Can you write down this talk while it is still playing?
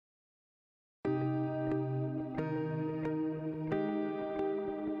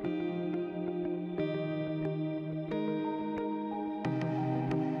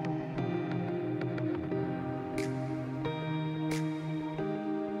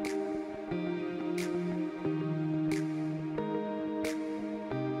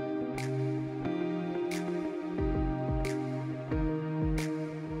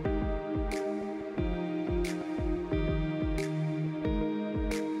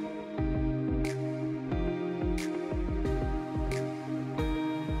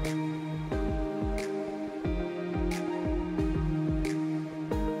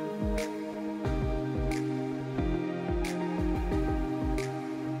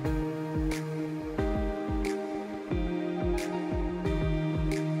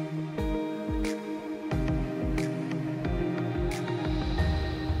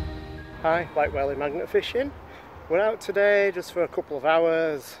Hi, Welly magnet fishing. We're out today just for a couple of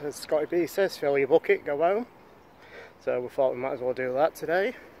hours. As Scotty B says, fill your bucket, go home. So we thought we might as well do that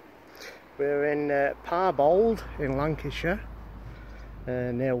today. We're in Parbold in Lancashire,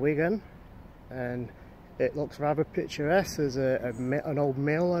 near Wigan, and it looks rather picturesque. There's an old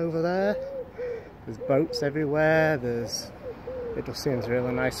mill over there. There's boats everywhere. It just seems a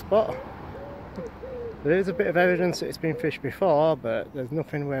really nice spot. There is a bit of evidence that it's been fished before, but there's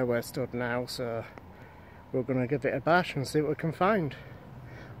nothing where we're stood now, so we're going to give it a bash and see what we can find.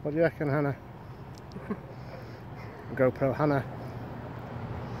 What do you reckon, Hannah? GoPro Hannah.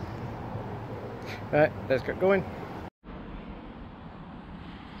 Right, let's get going.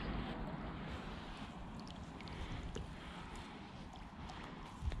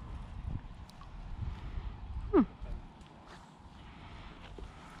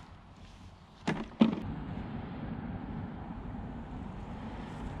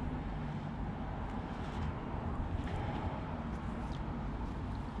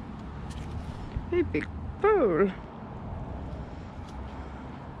 Hey, big pool.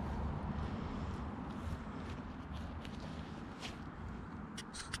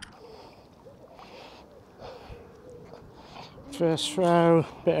 First throw,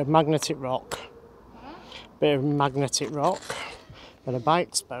 bit of magnetic rock. Bit of magnetic rock and a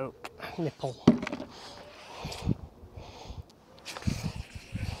bite spoke nipple.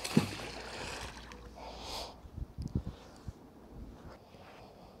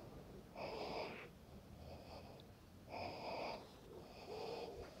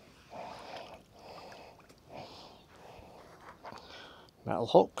 Metal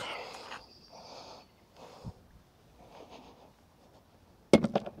hook.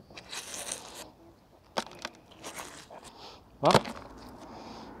 What?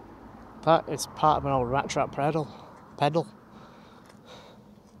 That is part of an old rat trap pedal.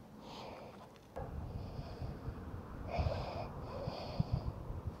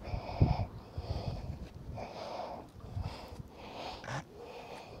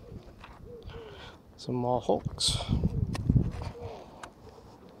 Some more hooks.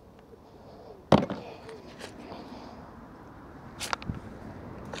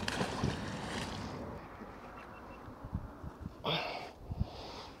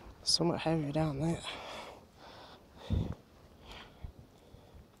 Somewhat heavy down there.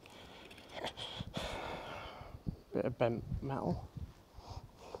 Bit of bent metal.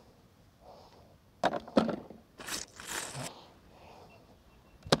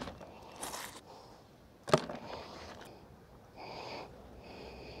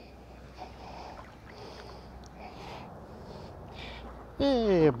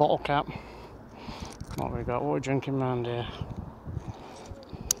 Hey, a bottle cap. What we got? What are we drinking round here?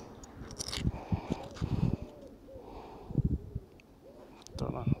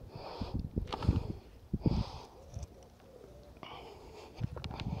 Don't know.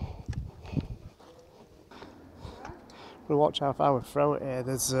 We'll watch how far we throw it here.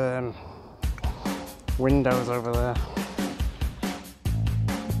 There's windows over there.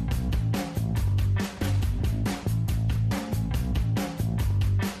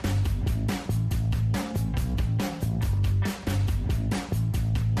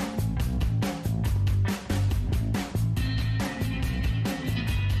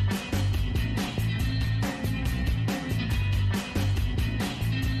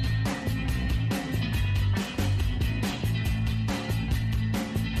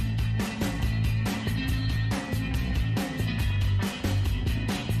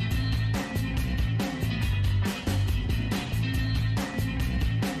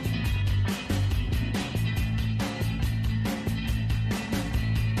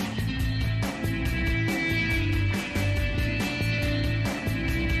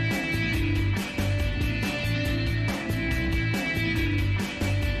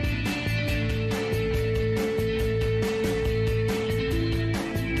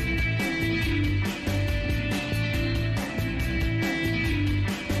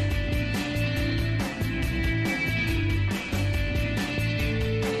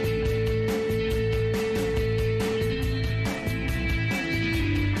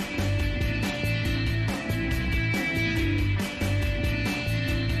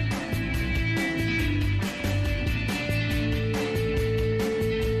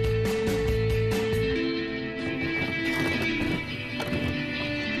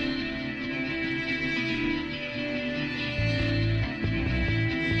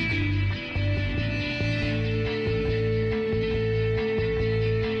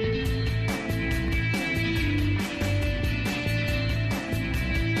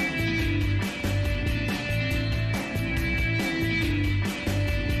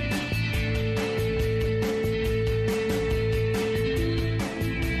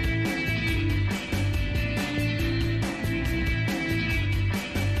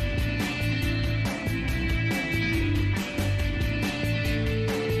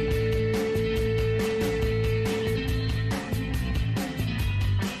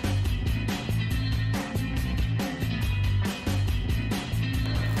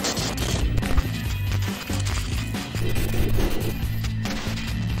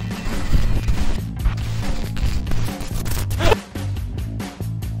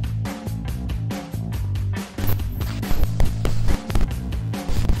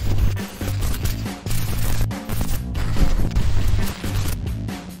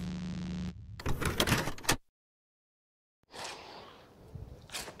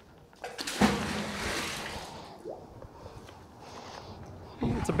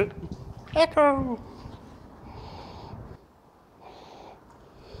 a bit echo.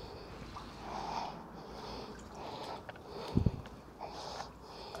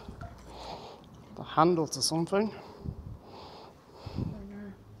 The handle to something.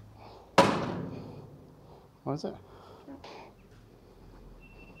 What is it?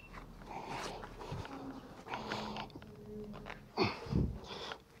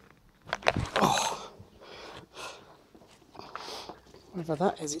 Oh. Whatever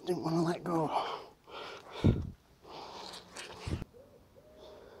that is, it didn't want to let go.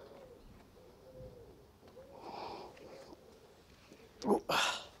 Oh,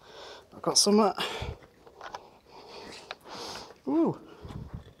 I've got some. Ooh,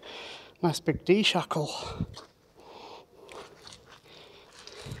 nice big D shackle.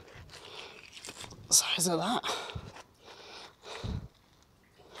 What size of that?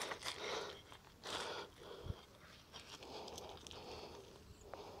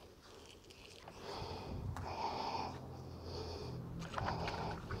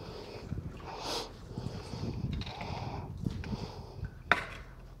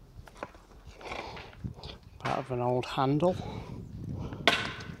 Part of an old handle.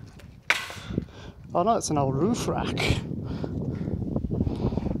 Oh no, it's an old roof rack.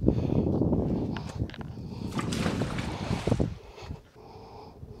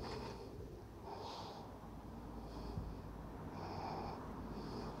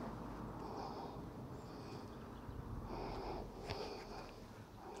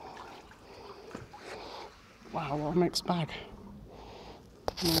 Wow, what a mixed bag.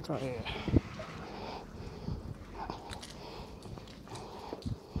 What have we got here?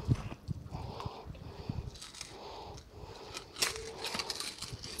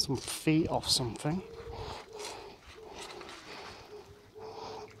 Some feet off something.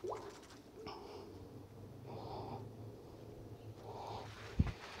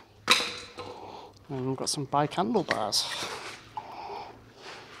 And we've got some bike handlebars.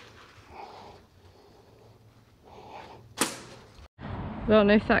 Don't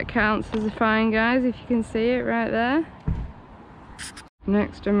know if that counts as a find, guys, if you can see it right there.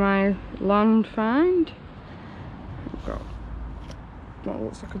 Next to my land find, I've got what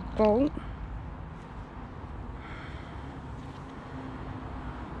looks like a bolt.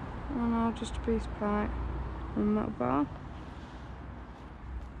 Oh no, just a piece of pipe and that bar.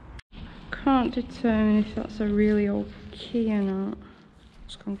 Can't determine if that's a really old key or not.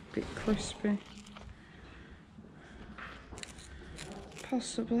 It's gone a bit crispy.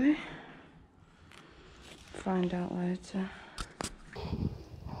 Possibly. Find out later.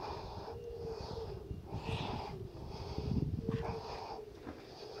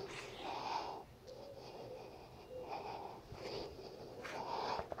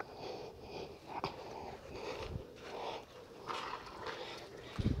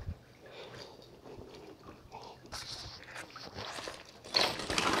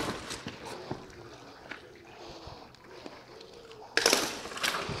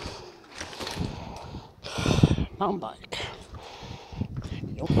 Mountain bike.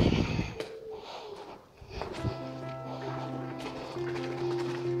 Yup.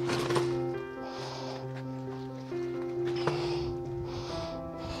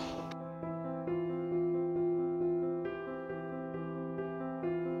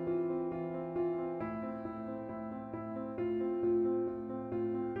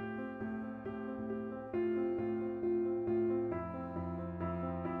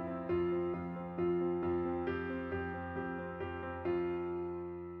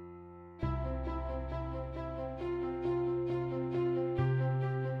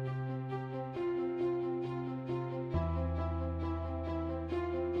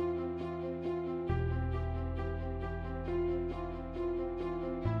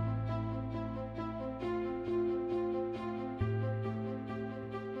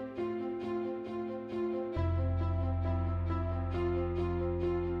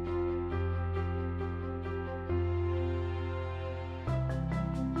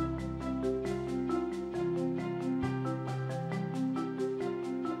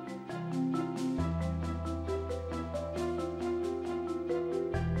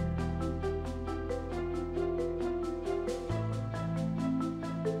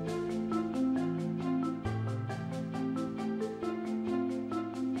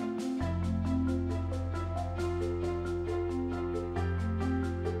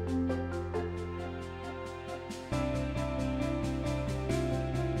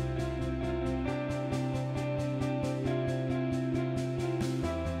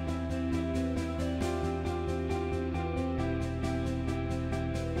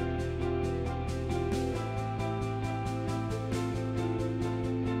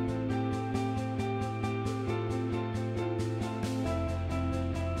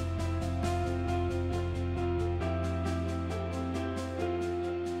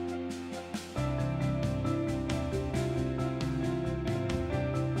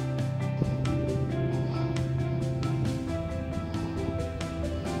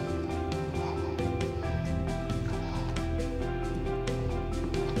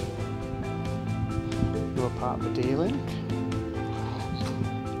 part of the D-link.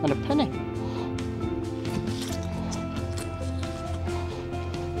 And a penny.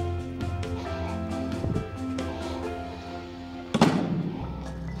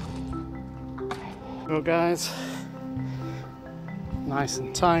 So guys, nice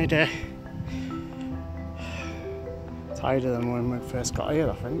and tidy. Tidier than when we first got here,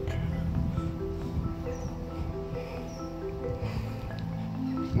 I think.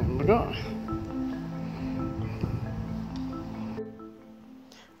 And we got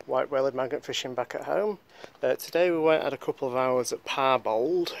white Welly magnet fishing back at home. Today we went had a couple of hours at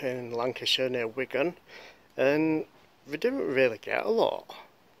Parbold in Lancashire near Wigan, and we didn't really get a lot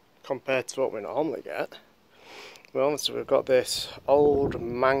compared to what we normally get. Well, obviously we've got this old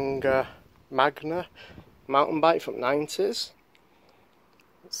Magna mountain bike from the 90s.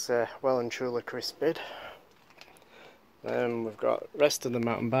 It's well and truly crisped. We've got the rest of the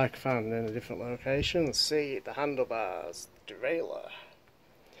mountain bike found in a different location. The seat, the handlebars, the derailleur.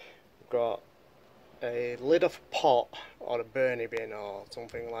 We've got a lid off a pot or a burnie bin or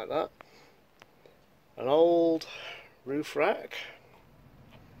something like that. An old roof rack.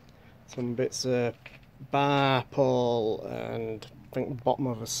 Some bits of bar pole and I think the bottom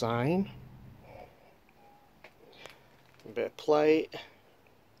of a sign. A bit of plate.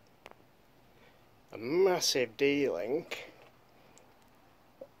 A massive D-link.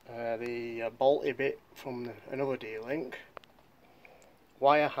 The bolty bit from another D-link.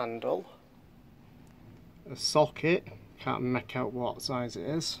 Wire handle. A socket. Can't make out what size it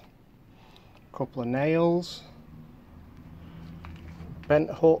is. A couple of nails. Bent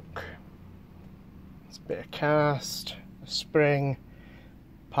hook. It's a bit of cast, a spring,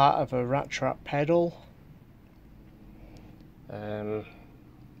 part of a rat trap pedal,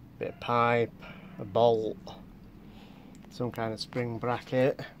 bit of pipe, a bolt, some kind of spring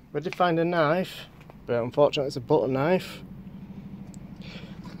bracket. We did find a knife, but unfortunately it's a butter knife.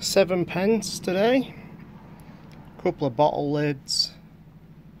 7p today, a couple of bottle lids,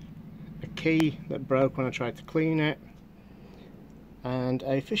 a key that broke when I tried to clean it, and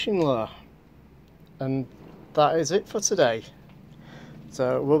a fishing lure. And that is it for today.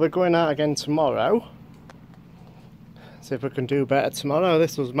 So we'll be going out again tomorrow. See if we can do better tomorrow.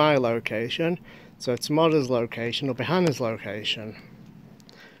 This was my location. So tomorrow's location will be Hannah's location.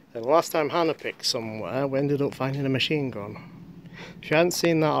 And the last time Hannah picked somewhere, we ended up finding a machine gun. If you haven't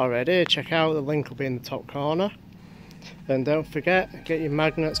seen that already, check out, the link will be in the top corner. And don't forget, get your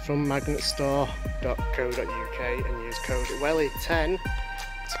magnets from magnetstore.co.uk and use code Welly10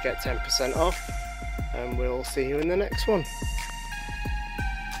 to get 10% off. And we'll see you in the next one.